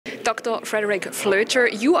Dr. Frederik Flöther,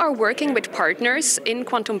 you are working with partners in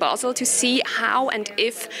QuantumBasel to see how and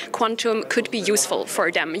if quantum could be useful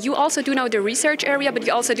for them. You also do know the research area, but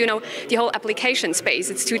you also do know the whole application space.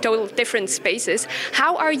 It's two total different spaces.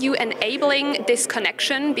 How are you enabling this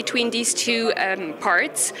connection between these two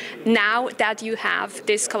parts now that you have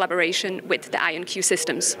this collaboration with the IonQ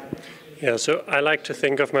systems? Yeah, so I like to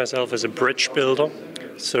think of myself as a bridge builder.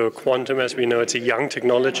 So quantum, as we know, it's a young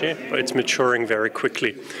technology, but it's maturing very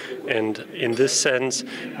quickly. And in this sense,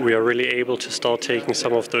 we are really able to start taking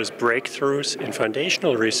some of those breakthroughs in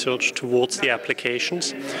foundational research towards the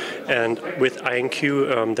applications. And with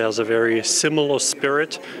IonQ, there's a very similar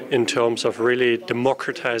spirit in terms of really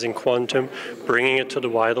democratizing quantum, bringing it to the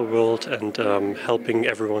wider world, and helping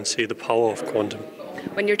everyone see the power of quantum.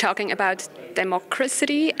 When you're talking about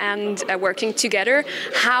democracy and working together,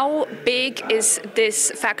 how big is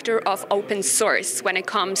this factor of open source when it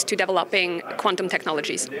comes to developing quantum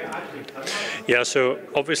technologies? Yeah, so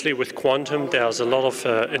obviously with quantum there's a lot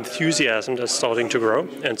of enthusiasm that's starting to grow,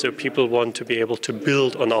 and so people want to be able to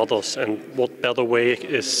build on others, and what better way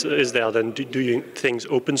is there than doing things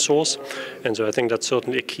open source? And so I think that's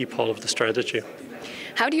certainly a key part of the strategy.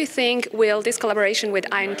 How do you think will this collaboration with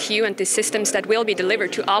IonQ and the systems that will be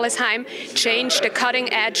delivered to Allesheim change the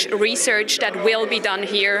cutting-edge research that will be done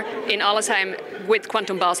here in Allesheim with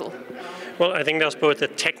QuantumBasel? Well, I think there's both a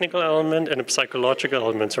technical element and a psychological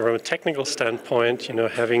element. So from a technical standpoint,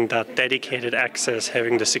 having that dedicated access,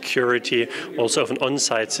 having the security also of an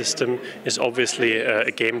on-site system is obviously a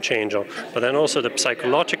game changer. But then also the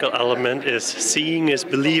psychological element is seeing is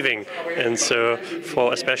believing. And so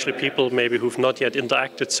for especially people maybe who've not yet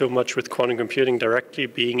interacted so much with quantum computing directly,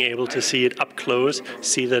 being able to see it up close,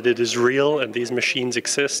 see that it is real and these machines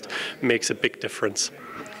exist, makes a big difference.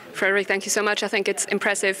 Frederik, thank you so much. I think it's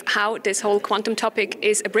impressive how this whole quantum topic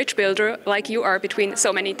is a bridge builder, like you are, between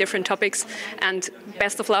so many different topics. And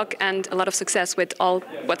best of luck and a lot of success with all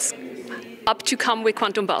what's up to come with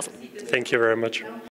QuantumBasel. Thank you very much.